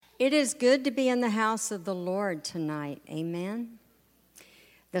It is good to be in the house of the Lord tonight. Amen.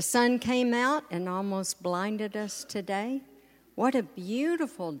 The sun came out and almost blinded us today. What a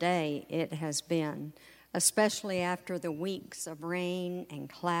beautiful day it has been, especially after the weeks of rain and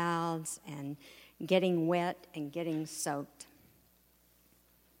clouds and getting wet and getting soaked.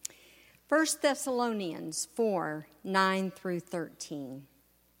 1 Thessalonians 4, 9 through 13.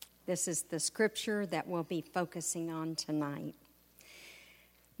 This is the scripture that we'll be focusing on tonight.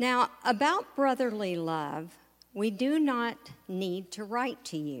 Now, about brotherly love, we do not need to write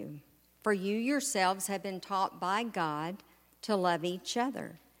to you, for you yourselves have been taught by God to love each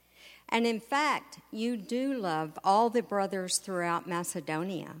other. And in fact, you do love all the brothers throughout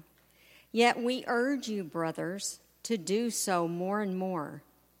Macedonia. Yet we urge you, brothers, to do so more and more.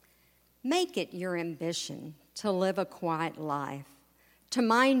 Make it your ambition to live a quiet life, to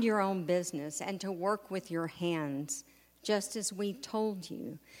mind your own business, and to work with your hands, just as we told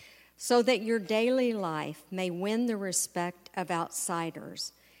you, so that your daily life may win the respect of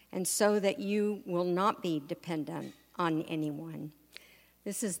outsiders, and so that you will not be dependent on anyone.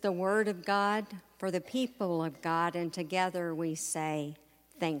 This is the word of God for the people of God, and together we say,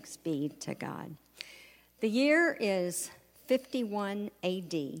 thanks be to God. The year is 51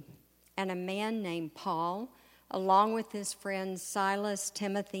 AD, and a man named Paul, along with his friends Silas,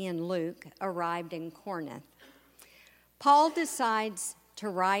 Timothy, and Luke, arrived in Corinth. Paul decides to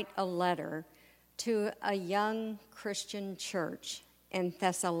write a letter to a young Christian church in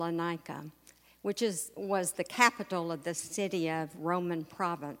Thessalonica, which was the capital of the city of Roman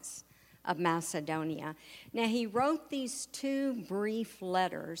province of Macedonia. Now, he wrote these two brief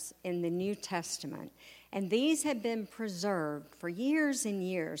letters in the New Testament, and these have been preserved for years and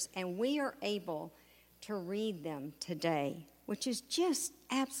years, and we are able to read them today, which is just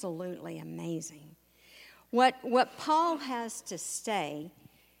absolutely amazing. What Paul has to say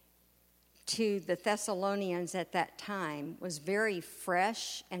to the Thessalonians at that time was very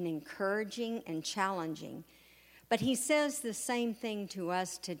fresh and encouraging and challenging. But he says the same thing to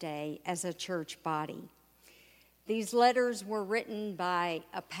us today as a church body. These letters were written by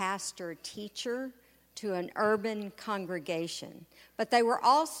a pastor-teacher to an urban congregation. But they were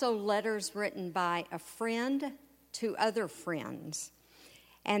also letters written by a friend to other friends.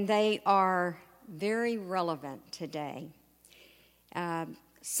 And they are very relevant today.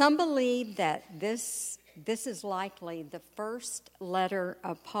 Some believe that this is likely the first letter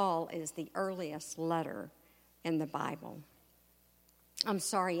of Paul is the earliest letter in the Bible. In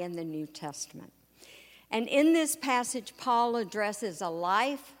the New Testament. And in this passage, Paul addresses a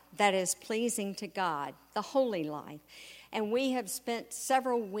life that is pleasing to God, the holy life. And we have spent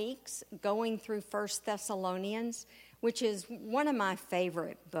several weeks going through 1 Thessalonians, which is one of my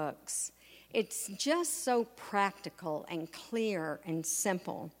favorite books. It's just so practical and clear and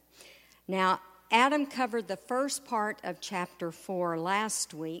simple. Now, Adam covered the first part of chapter 4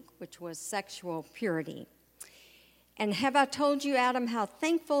 last week, which was sexual purity. And have I told you, Adam, how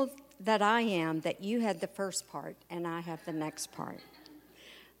thankful that I am that you had the first part and I have the next part.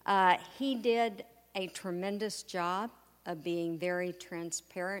 He did a tremendous job of being very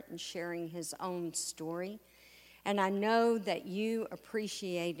transparent and sharing his own story. And I know that you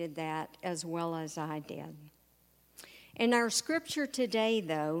appreciated that as well as I did. In our scripture today,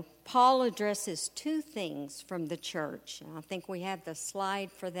 though, Paul addresses two things from the church. And I think we have the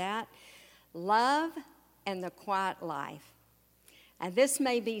slide for that. Love and the quiet life. And this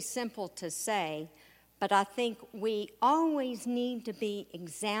may be simple to say, but I think we always need to be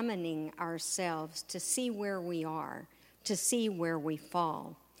examining ourselves to see where we are, to see where we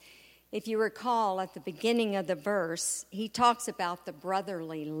fall. If you recall, at the beginning of the verse, he talks about the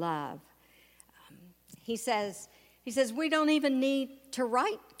brotherly love. He says, we don't even need to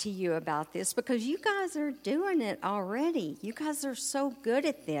write to you about this because you guys are doing it already. You guys are so good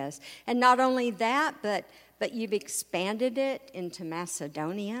at this. And not only that, but you've expanded it into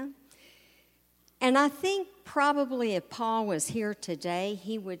Macedonia. And I think probably if Paul was here today,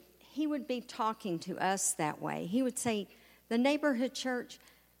 he would be talking to us that way. He would say, the neighborhood church,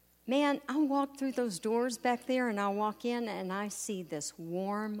 man, I walk through those doors back there and I walk in and I see this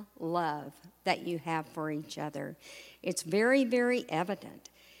warm love that you have for each other. It's very, very evident.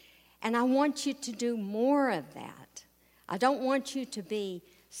 And I want you to do more of that. I don't want you to be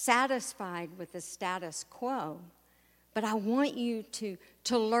satisfied with the status quo, but I want you to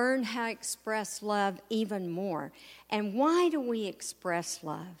learn how to express love even more. And why do we express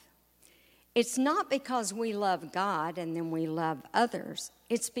love? It's not because we love God and then we love others.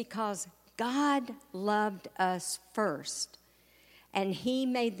 It's because God loved us first. And he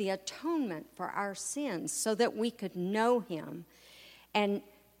made the atonement for our sins so that we could know him. And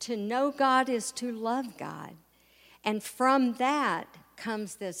to know God is to love God. And from that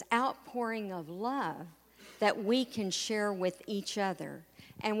comes this outpouring of love that we can share with each other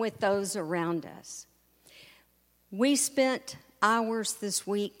and with those around us. We spent hours this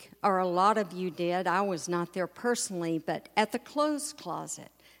week, or a lot of you did. I was not there personally, but at the clothes closet.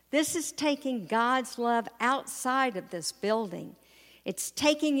 This is taking God's love outside of this building. It's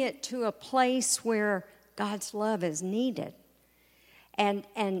taking it to a place where God's love is needed.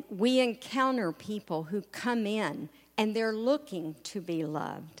 And we encounter people who come in and they're looking to be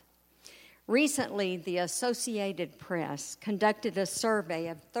loved. Recently, the Associated Press conducted a survey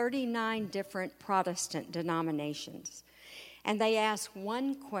of 39 different Protestant denominations. And they asked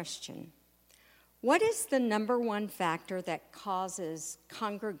one question: what is the number one factor that causes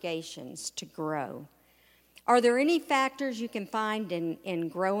congregations to grow? Are there any factors you can find in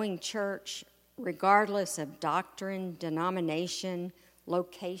growing church, regardless of doctrine, denomination,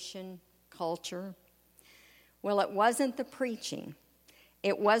 location, culture? Well, it wasn't the preaching.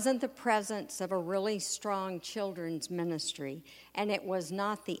 It wasn't the presence of a really strong children's ministry, and it was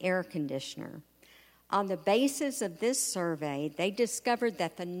not the air conditioner. On the basis of this survey, they discovered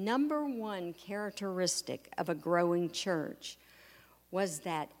that the number one characteristic of a growing church was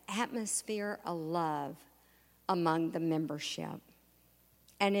that atmosphere of love among the membership.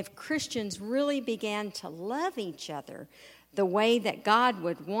 And if Christians really began to love each other the way that God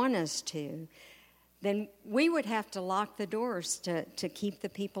would want us to, then we would have to lock the doors to keep the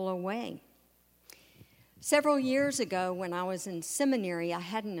people away. Several years ago, when I was in seminary, I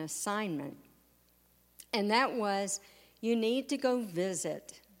had an assignment. And that was, you need to go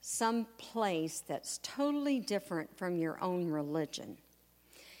visit some place that's totally different from your own religion.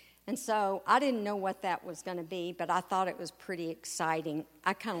 And so I didn't know what that was going to be, but I thought it was pretty exciting.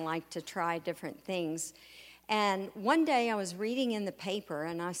 I kind of like to try different things. And one day I was reading in the paper,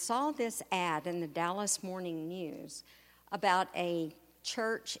 and I saw this ad in the Dallas Morning News about a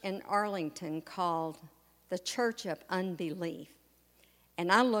church in Arlington called the Church of Unbelief.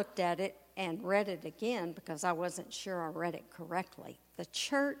 And I looked at it and read it again because I wasn't sure I read it correctly. The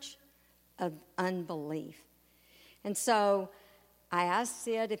Church of Unbelief. And so I asked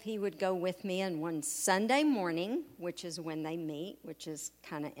Sid if he would go with me, and one Sunday morning, which is when they meet, which is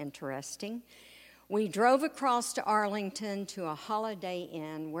kind of interesting, we drove across to Arlington to a Holiday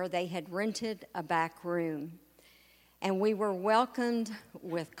Inn where they had rented a back room. And we were welcomed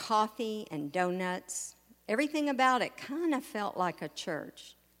with coffee and donuts. Everything about it kind of felt like a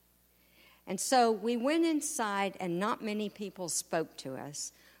church. And so we went inside, and not many people spoke to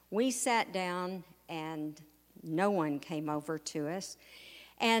us. We sat down, and no one came over to us.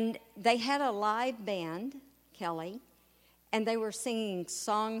 And they had a live band, Kelly, and they were singing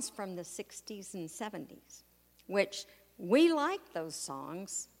songs from the 60s and 70s, which we liked those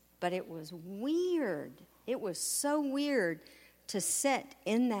songs, but it was weird. It was so weird to sit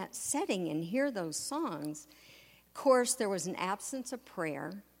in that setting and hear those songs. Of course, there was an absence of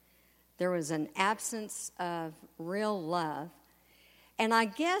prayer. There was an absence of real love. And I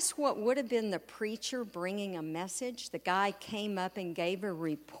guess what would have been the preacher bringing a message, the guy came up and gave a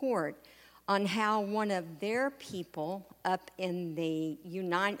report on how one of their people up in the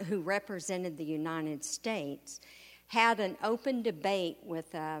who represented the United States had an open debate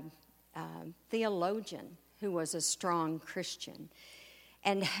with a theologian who was a strong Christian,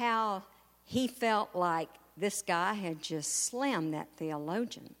 and how he felt like this guy had just slammed that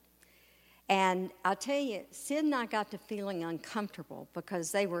theologian. And I'll tell you, Sid and I got to feeling uncomfortable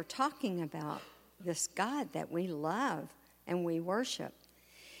because they were talking about this God that we love and we worship.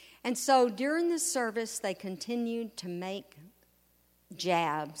 And so during the service, they continued to make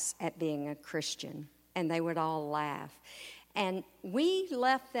jabs at being a Christian, and they would all laugh. And we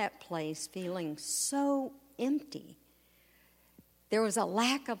left that place feeling so empty. There was a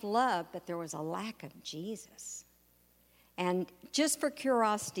lack of love, but there was a lack of Jesus. And just for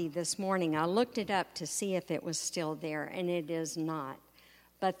curiosity this morning, I looked it up to see if it was still there, and it is not.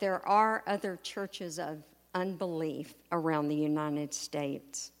 But there are other churches of unbelief around the United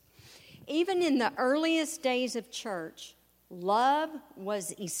States. Even in the earliest days of church, love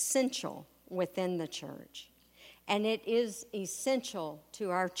was essential within the church, and it is essential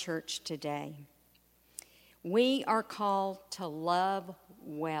to our church today. We are called to love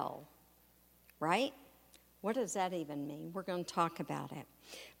well, right? What does that even mean? We're going to talk about it.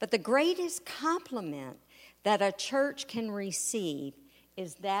 But the greatest compliment that a church can receive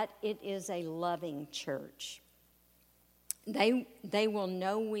is that it is a loving church. They will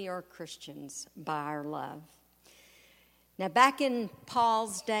know we are Christians by our love. Now, back in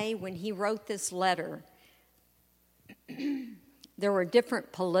Paul's day when he wrote this letter, There were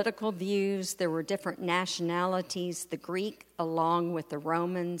different political views. There were different nationalities. The Greek, along with the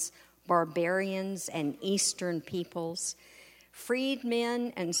Romans, barbarians, and Eastern peoples.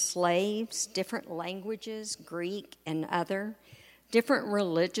 Freedmen and slaves, different languages, Greek and other. Different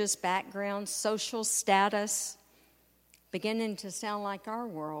religious backgrounds, social status. Beginning to sound like our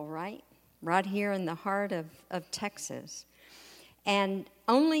world, right? Right here in the heart of Texas. And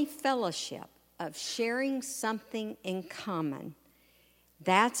only fellowship of sharing something in common.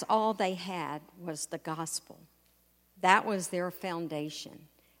 That's all they had was the gospel. That was their foundation.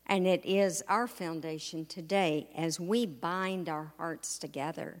 And it is our foundation today as we bind our hearts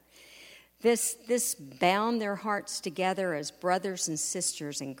together. This bound their hearts together as brothers and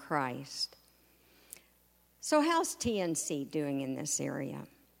sisters in Christ. So how's TNC doing in this area?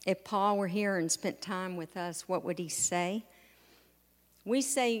 If Paul were here and spent time with us, what would he say? We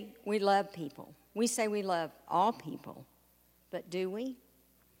say we love people. We say we love all people. But do we?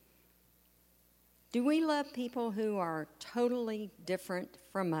 Do we love people who are totally different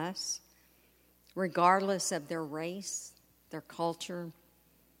from us, regardless of their race, their culture,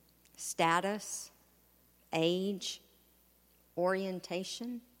 status, age,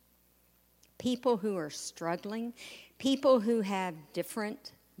 orientation? People who are struggling, people who have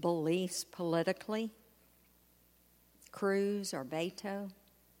different beliefs politically, Cruz or Beto.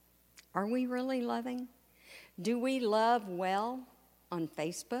 Are we really loving? Do we love well on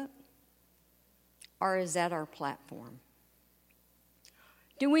Facebook? Or is that our platform?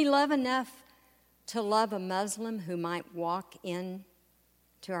 Do we love enough to love a Muslim who might walk in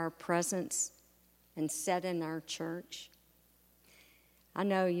to our presence and sit in our church? I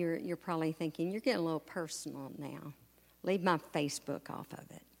know you're probably thinking, you're getting a little personal now. Leave my Facebook off of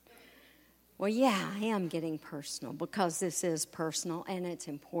it. Well, yeah, I am getting personal because this is personal and it's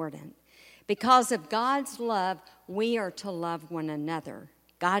important. Because of God's love, we are to love one another.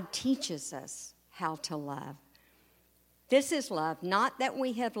 God teaches us how to love. This is love, not that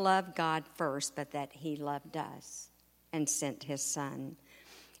we have loved God first, but that he loved us and sent his son.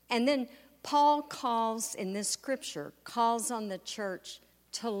 And then Paul calls in this scripture, calls on the church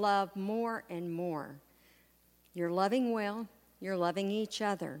to love more and more. You're loving well, you're loving each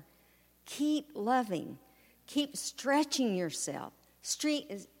other. Keep loving, keep stretching yourself,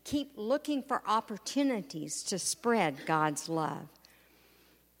 keep looking for opportunities to spread God's love.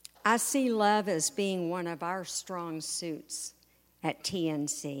 I see love as being one of our strong suits at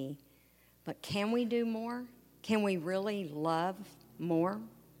TNC. But can we do more? Can we really love more?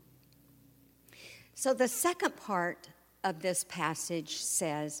 So the second part of this passage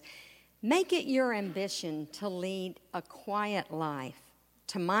says, make it your ambition to lead a quiet life,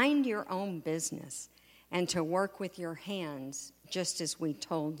 to mind your own business, and to work with your hands, just as we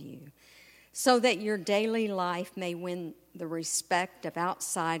told you, so that your daily life may win the respect of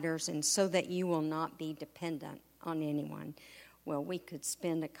outsiders and so that you will not be dependent on anyone. Well, we could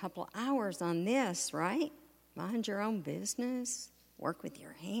spend a couple hours on this, right? Mind your own business, work with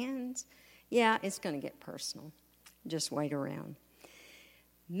your hands. Yeah, it's going to get personal. Just wait around.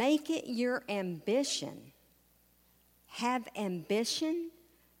 Make it your ambition. Have ambition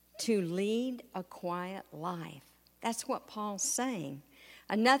to lead a quiet life. That's what Paul's saying.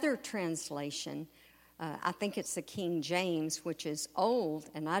 Another translation, I think it's the King James, which is old,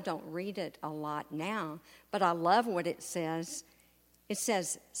 and I don't read it a lot now, but I love what it says. It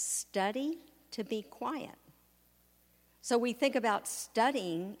says, study to be quiet. So we think about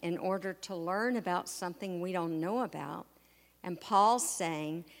studying in order to learn about something we don't know about, and Paul's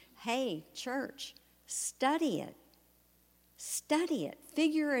saying, hey, church, study it. Study it.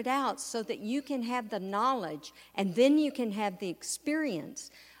 Figure it out so that you can have the knowledge and then you can have the experience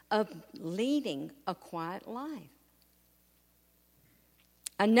of leading a quiet life.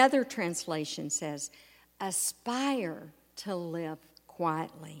 Another translation says, aspire to live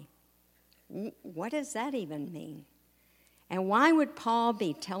quietly. What does that even mean? And why would Paul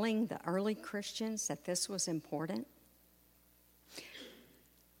be telling the early Christians that this was important?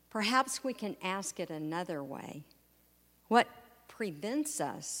 Perhaps we can ask it another way. What prevents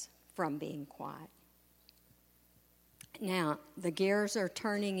us from being quiet? Now, the gears are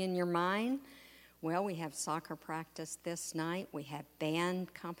turning in your mind. Well, we have soccer practice this night. We have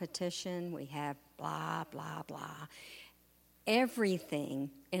band competition. We have blah, blah, blah.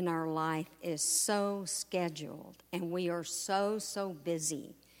 Everything in our life is so scheduled, and we are so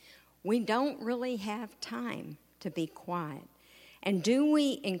busy. We don't really have time to be quiet. And do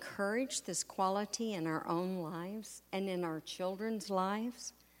we encourage this quality in our own lives and in our children's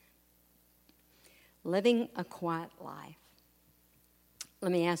lives? Living a quiet life.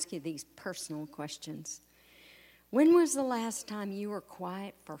 Let me ask you these personal questions. When was the last time you were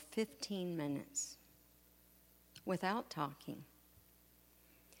quiet for 15 minutes without talking?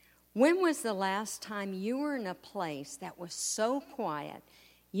 When was the last time you were in a place that was so quiet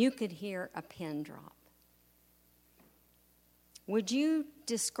you could hear a pin drop? Would you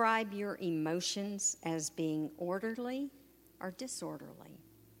describe your emotions as being orderly or disorderly?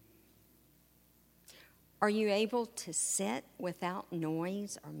 Are you able to sit without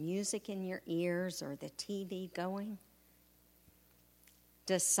noise or music in your ears or the TV going?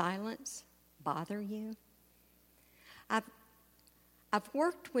 Does silence bother you? I've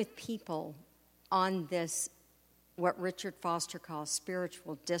worked with people on this, what Richard Foster calls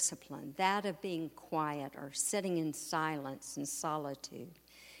spiritual discipline, that of being quiet or sitting in silence and solitude.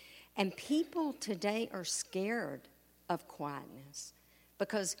 And people today are scared of quietness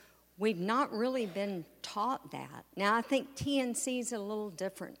because we've not really been taught that. Now, I think TNC is a little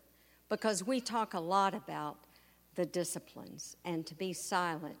different because we talk a lot about the disciplines and to be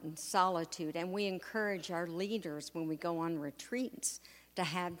silent and solitude, and we encourage our leaders when we go on retreats to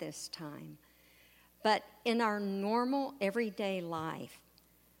have this time. But in our normal everyday life,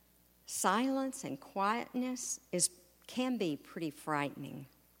 silence and quietness can be pretty frightening.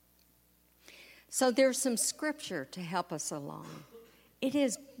 So there's some scripture to help us along. It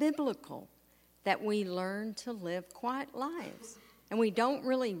is biblical that we learn to live quiet lives. And we don't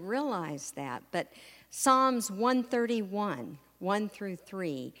really realize that, but Psalms 131, 1 through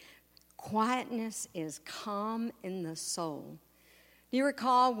 3, quietness is calm in the soul. Do you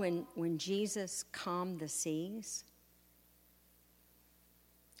recall when Jesus calmed the seas?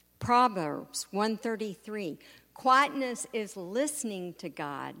 Proverbs 133, quietness is listening to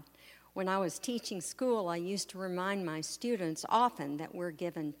God. When I was teaching school, I used to remind my students often that we're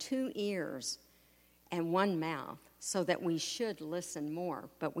given 2 ears and 1 mouth so that we should listen more,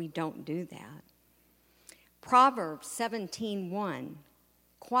 but we don't do that. Proverbs 17:1,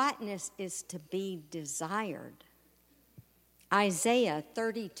 quietness is to be desired. Isaiah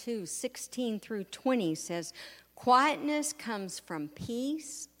 32:16 through 20 says, quietness comes from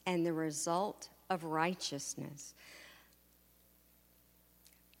peace and the result of righteousness.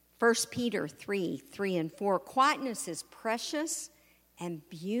 1 Peter 3:3 and 4, quietness is precious and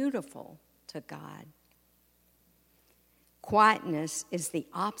beautiful to God. Quietness is the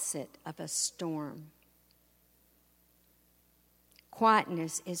opposite of a storm.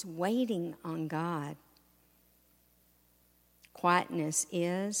 Quietness is waiting on God. Quietness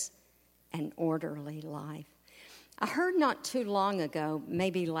is an orderly life. I heard not too long ago,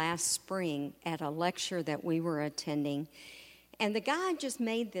 maybe last spring, at a lecture that we were attending, and the guy just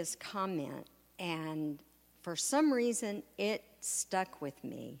made this comment, and for some reason it stuck with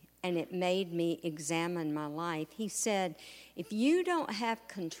me, and it made me examine my life. He said, if you don't have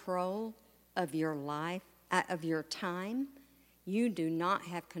control of your life, of your time, you do not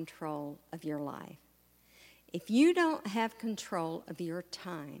have control of your life. If you don't have control of your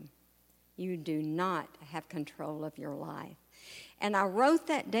time, you do not have control of your life. And I wrote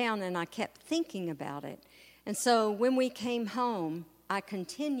that down and I kept thinking about it. And so when we came home, I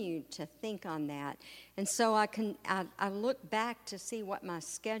continued to think on that. And so I looked back to see what my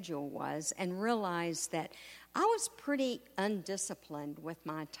schedule was and realized that I was pretty undisciplined with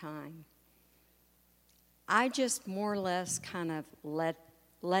my time. I just more or less kind of let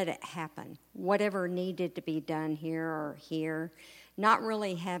it happen, whatever needed to be done here or here, not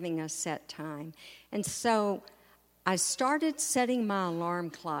really having a set time. And so I started setting my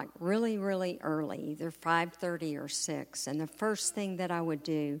alarm clock really, really early, either 5:30 or 6. And the first thing that I would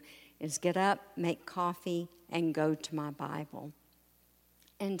do is get up, make coffee, and go to my Bible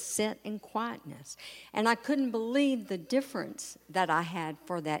and sit in quietness. And I couldn't believe the difference that I had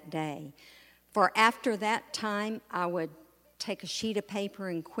for that day. For after that time, I would take a sheet of paper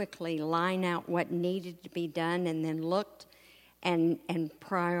and quickly line out what needed to be done and then looked and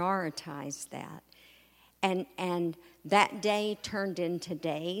prioritized that. And that day turned into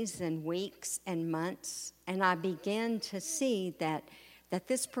days and weeks and months, and I began to see that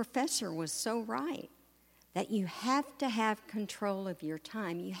this professor was so right, that you have to have control of your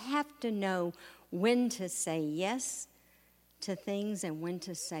time. You have to know when to say yes to things and when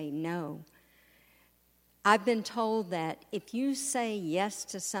to say no. I've been told that if you say yes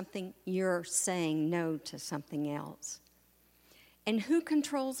to something, you're saying no to something else. And who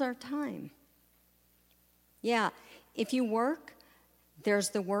controls our time? Yeah, if you work,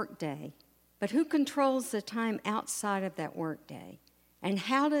 there's the work day. But who controls the time outside of that work day? And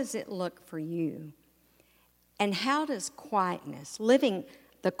how does it look for you? And how does quietness, living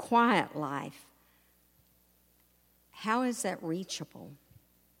the quiet life, how is that reachable?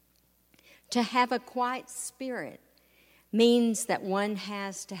 To have a quiet spirit means that one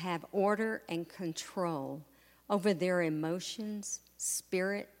has to have order and control over their emotions,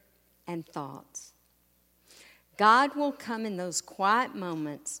 spirit, and thoughts. God will come in those quiet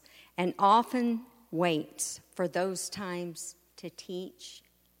moments and often waits for those times to teach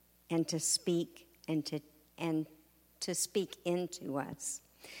and to speak and to speak into us.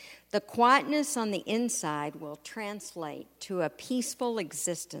 The quietness on the inside will translate to a peaceful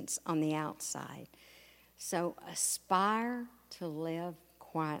existence on the outside. So aspire to live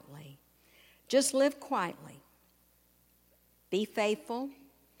quietly. Just live quietly. Be faithful.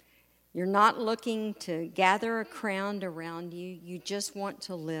 You're not looking to gather a crowd around you. You just want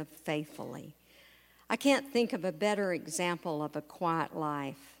to live faithfully. I can't think of a better example of a quiet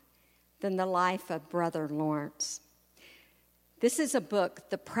life than the life of Brother Lawrence. This is a book,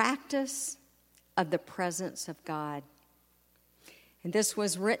 The Practice of the Presence of God. And this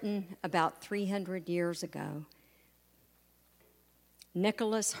was written about 300 years ago.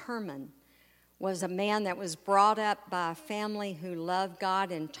 Nicholas Herman was a man that was brought up by a family who loved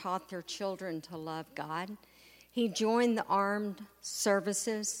God and taught their children to love God. He joined the armed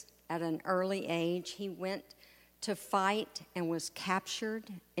services at an early age. He went to fight and was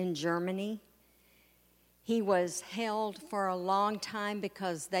captured in Germany. He was held for a long time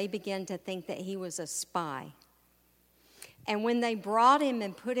because they began to think that he was a spy. And when they brought him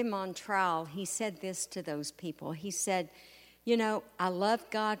and put him on trial, he said this to those people. He said, "You know, I love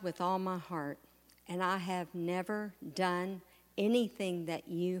God with all my heart, and I have never done anything that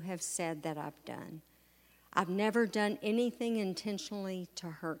you have said that I've done. I've never done anything intentionally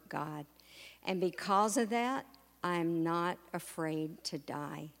to hurt God. And because of that, I am not afraid to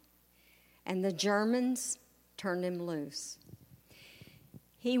die." And the Germans turned him loose.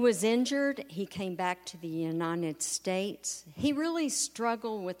 He was injured. He came back to the United States. He really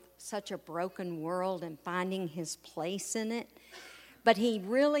struggled with such a broken world and finding his place in it. But he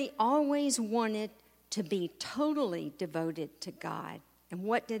really always wanted to be totally devoted to God. And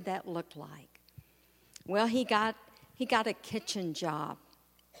what did that look like? Well, he got a kitchen job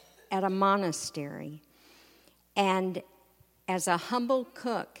at a monastery. And as a humble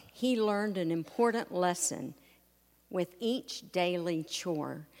cook, he learned an important lesson with each daily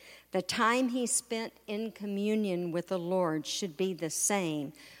chore. The time he spent in communion with the Lord should be the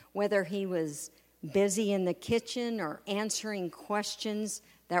same, whether he was busy in the kitchen or answering questions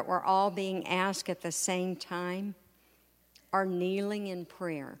that were all being asked at the same time, or kneeling in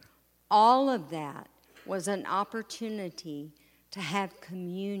prayer. All of that was an opportunity to have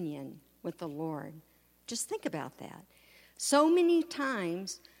communion with the Lord. Just think about that. So many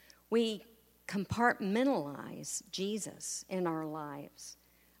times we compartmentalize Jesus in our lives.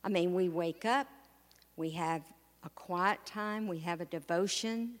 I mean, we wake up, we have a quiet time, we have a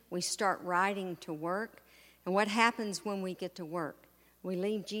devotion, we start riding to work, and what happens when we get to work? We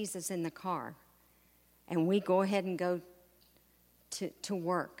leave Jesus in the car, and we go ahead and go to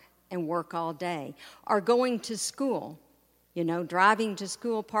work and work all day. Or going to school, driving to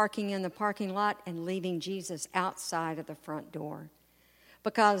school, parking in the parking lot, and leaving Jesus outside of the front door.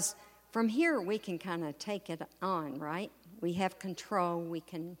 Because from here, we can kind of take it on, right? We have control. We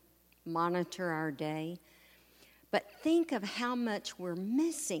can monitor our day. But think of how much we're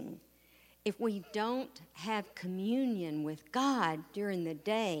missing if we don't have communion with God during the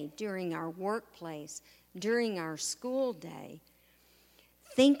day, during our workplace, during our school day,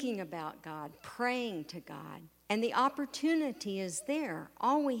 thinking about God, praying to God. And the opportunity is there.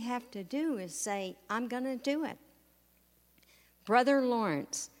 All we have to do is say, I'm going to do it. Brother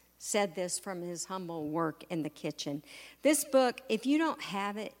Lawrence said this from his humble work in the kitchen. This book, if you don't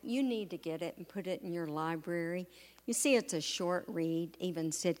have it, you need to get it and put it in your library. You see, it's a short read.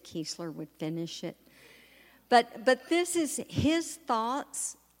 Even Sid Kiesler would finish it. But this is his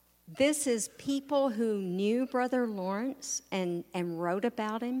thoughts. This is people who knew Brother Lawrence and wrote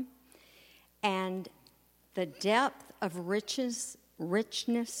about him. And the depth of richness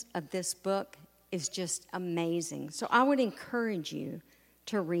of this book is just amazing. So I would encourage you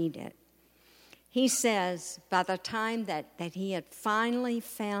to read it. He says by the time that he had finally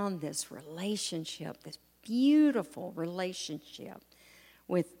found this relationship, this beautiful relationship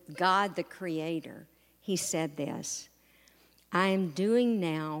with God the Creator, he said this, "I am doing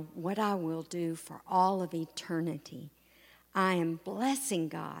now what I will do for all of eternity. I am blessing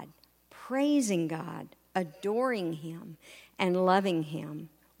God, praising God, adoring Him, and loving Him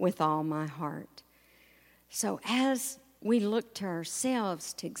with all my heart." So as we look to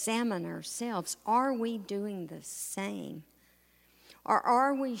ourselves, to examine ourselves, are we doing the same? Or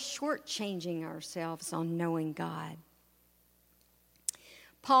are we shortchanging ourselves on knowing God?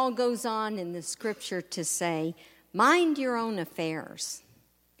 Paul goes on in the scripture to say, mind your own affairs.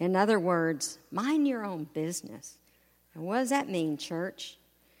 In other words, mind your own business. And what does that mean, church?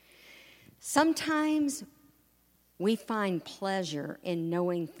 Sometimes we find pleasure in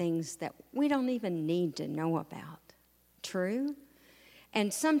knowing things that we don't even need to know about. True?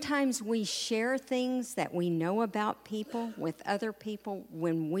 And sometimes we share things that we know about people with other people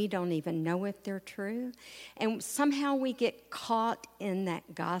when we don't even know if they're true. And somehow we get caught in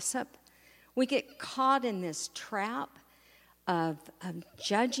that gossip. We get caught in this trap of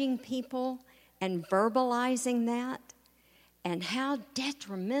judging people and verbalizing that, and how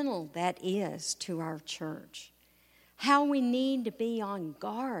detrimental that is to our church. How we need to be on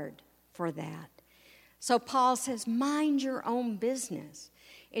guard for that. So Paul says, mind your own business.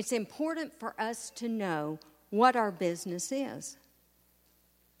 It's important for us to know what our business is.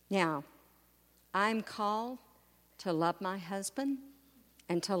 Now, I'm called to love my husband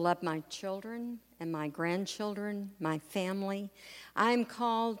and to love my children and my grandchildren, my family. I'm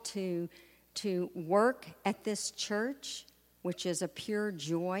called to work at this church, which is a pure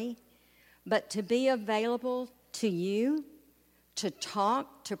joy, but to be available to you, to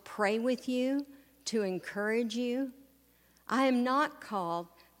talk, to pray with you, to encourage you. I am not called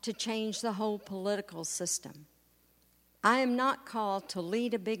to change the whole political system. I am not called to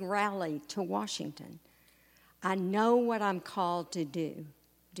lead a big rally to Washington. I know what I'm called to do.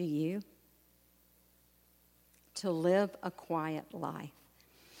 Do you? To live a quiet life.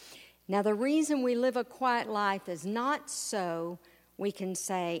 Now, the reason we live a quiet life is not so we can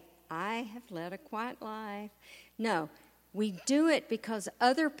say, I have led a quiet life. No, we do it because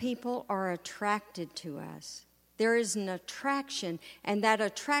other people are attracted to us. There is an attraction, and that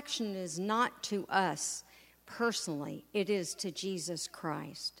attraction is not to us personally. It is to Jesus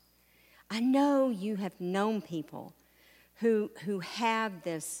Christ. I know you have known people who have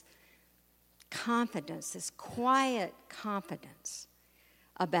this confidence, this quiet confidence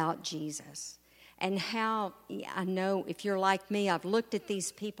about Jesus. And how, I know if you're like me, I've looked at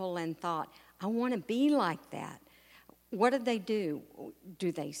these people and thought, I want to be like that. What do?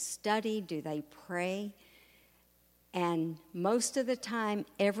 Do they study? Do they pray? And most of the time,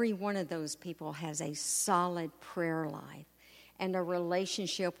 every one of those people has a solid prayer life and a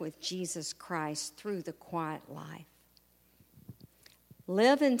relationship with Jesus Christ through the quiet life.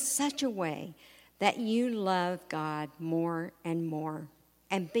 Live in such a way that you love God more and more,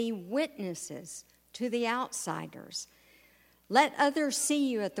 and be witnesses to the outsiders. Let others see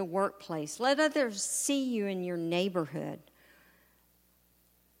you at the workplace. Let others see you in your neighborhood.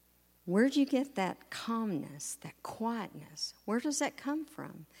 Where'd you get that calmness, that quietness? Where does that come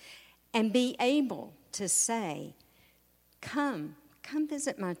from? And be able to say, come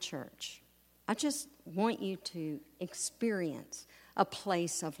visit my church. I just want you to experience a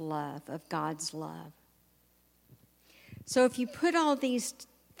place of love, of God's love. So if you put all these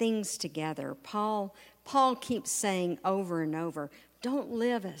things together, Paul keeps saying over and over, don't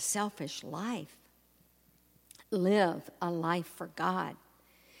live a selfish life. Live a life for God.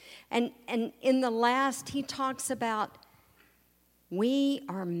 And in the last, he talks about we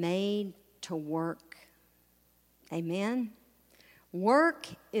are made to work. Amen? Work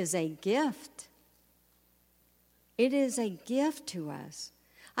is a gift. It is a gift to us.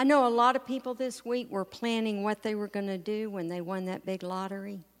 I know a lot of people this week were planning what they were going to do when they won that big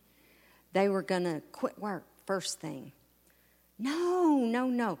lottery. They were going to quit work first thing.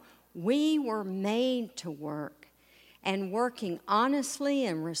 No. We were made to work. And working honestly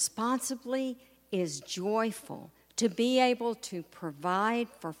and responsibly is joyful. To be able to provide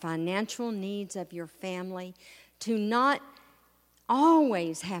for financial needs of your family, to not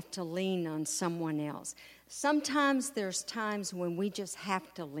always have to lean on someone else. Sometimes there's times when we just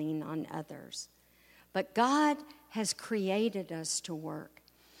have to lean on others. But God has created us to work.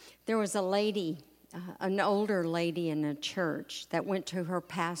 There was a lady, an older lady in a church that went to her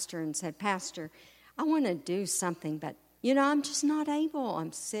pastor and said, Pastor, I want to do something, but, I'm just not able.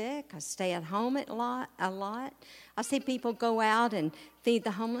 I'm sick. I stay at home a lot. I see people go out and feed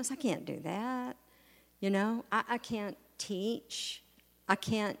the homeless. I can't do that. I can't teach. I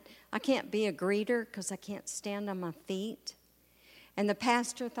can't be a greeter because I can't stand on my feet. And the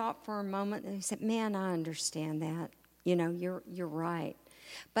pastor thought for a moment, and he said, man, I understand that. You're right.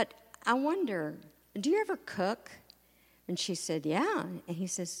 But I wonder, do you ever cook? And she said, yeah. And he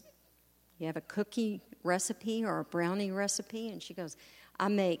says, you have a cookie recipe or a brownie recipe? And she goes, I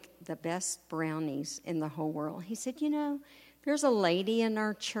make the best brownies in the whole world. He said, there's a lady in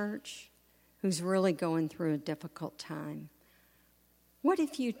our church who's really going through a difficult time. What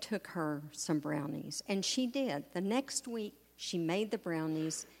if you took her some brownies? And she did. The next week, She made the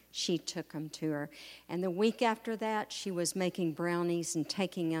brownies. She took them to her. And the week after that, she was making brownies and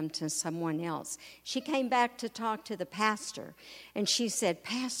taking them to someone else. She came back to talk to the pastor, and she said,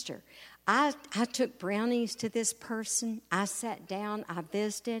 Pastor, I took brownies to this person. I sat down, I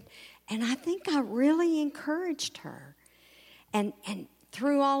visited, and I think I really encouraged her. And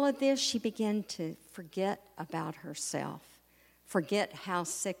through all of this, she began to forget about herself, forget how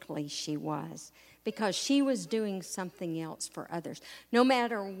sickly she was, because she was doing something else for others. No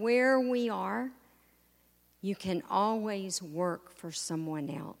matter where we are, you can always work for someone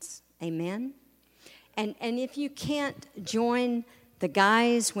else. Amen? And if you can't join the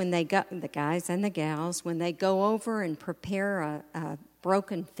guys when they go, the guys and the gals, when they go over and prepare a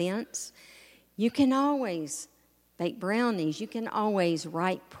broken fence, you can always bake brownies. You can always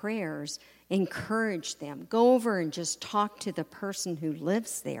write prayers, encourage them. Go over and just talk to the person who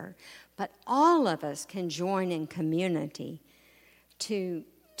lives there. But all of us can join in community to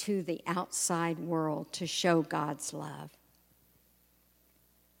the outside world to show God's love.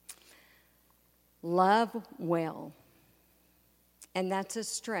 Love well. And that's a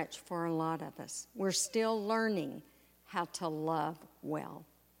stretch for a lot of us. We're still learning how to love well.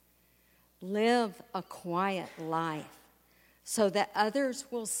 Live a quiet life so that others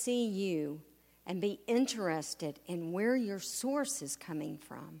will see you and be interested in where your source is coming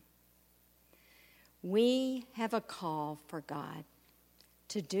from. We have a call for God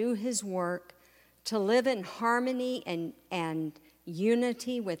to do His work, to live in harmony and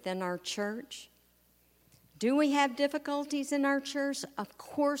unity within our church. Do we have difficulties in our church? Of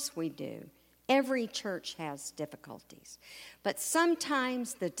course we do. Every church has difficulties. But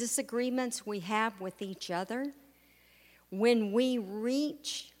sometimes the disagreements we have with each other, when we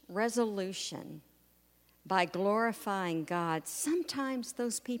reach resolution by glorifying God, sometimes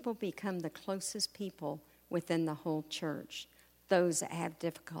those people become the closest people within the whole church, those that have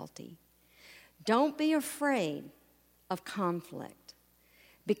difficulty. Don't be afraid of conflict,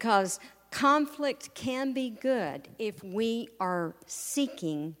 because conflict can be good if we are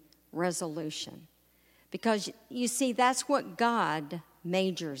seeking resolution. Because, you see, that's what God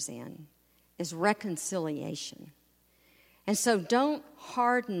majors in, is reconciliation. And so don't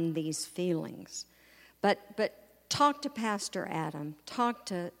harden these feelings. But talk to Pastor Adam, talk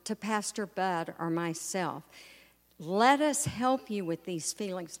to Pastor Bud or myself. Let us help you with these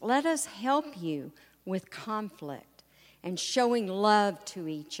feelings. Let us help you with conflict and showing love to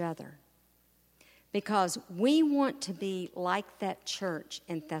each other. Because we want to be like that church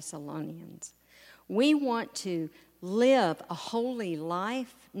in Thessalonians. We want to live a holy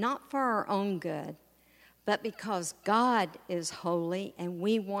life, not for our own good, but because God is holy and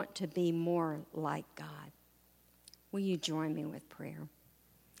we want to be more like God. Will you join me with prayer?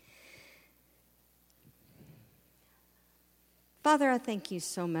 Father, I thank you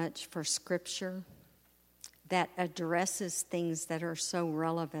so much for Scripture that addresses things that are so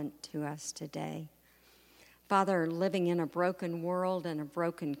relevant to us today. Father, living in a broken world and a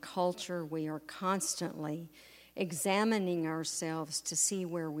broken culture, we are constantly examining ourselves to see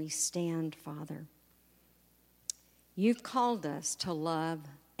where we stand, Father. You've called us to love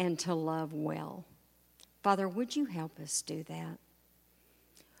and to love well. Father, would you help us do that?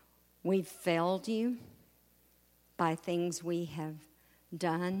 We've failed you by things we have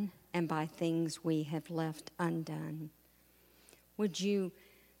done and by things we have left undone. Would you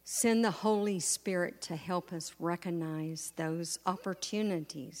send the Holy Spirit to help us recognize those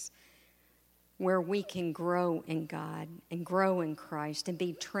opportunities where we can grow in God and grow in Christ and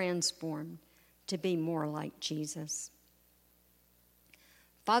be transformed to be more like Jesus.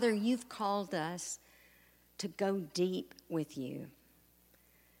 Father, you've called us to go deep with you,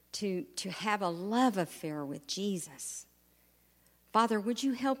 to have a love affair with Jesus. Father, would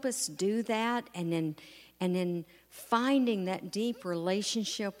you help us do that? And in finding that deep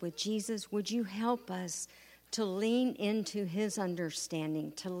relationship with Jesus, would you help us to lean into his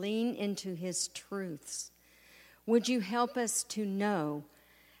understanding, to lean into his truths? Would you help us to know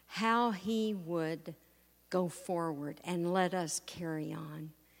how he would go forward and let us carry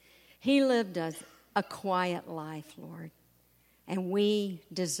on? He lived a quiet life, Lord, and we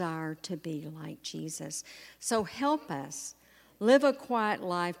desire to be like Jesus. So help us live a quiet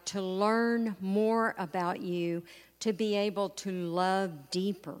life to learn more about you, to be able to love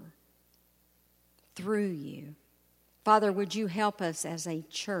deeper through you. Father, would you help us as a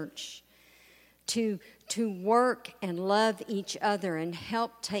church to work and love each other and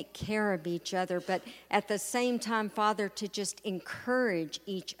help take care of each other, but at the same time, Father, to just encourage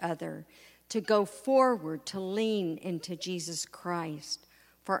each other to go forward, to lean into Jesus Christ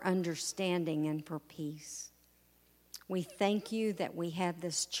for understanding and for peace. We thank you that we have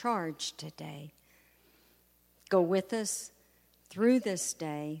this charge today. Go with us through this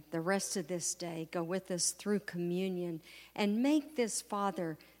day, the rest of this day. Go with us through communion and make this,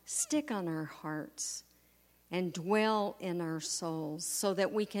 Father, stick on our hearts and dwell in our souls so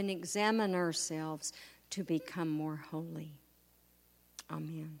that we can examine ourselves to become more holy.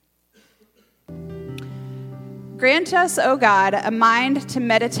 Amen. Grant us, O God, a mind to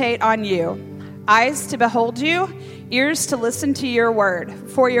meditate on you, eyes to behold you, ears to listen to your word,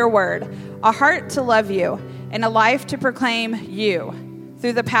 for your word, a heart to love you, and a life to proclaim you.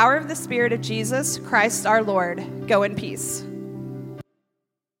 Through the power of the Spirit of Jesus Christ our Lord, go in peace.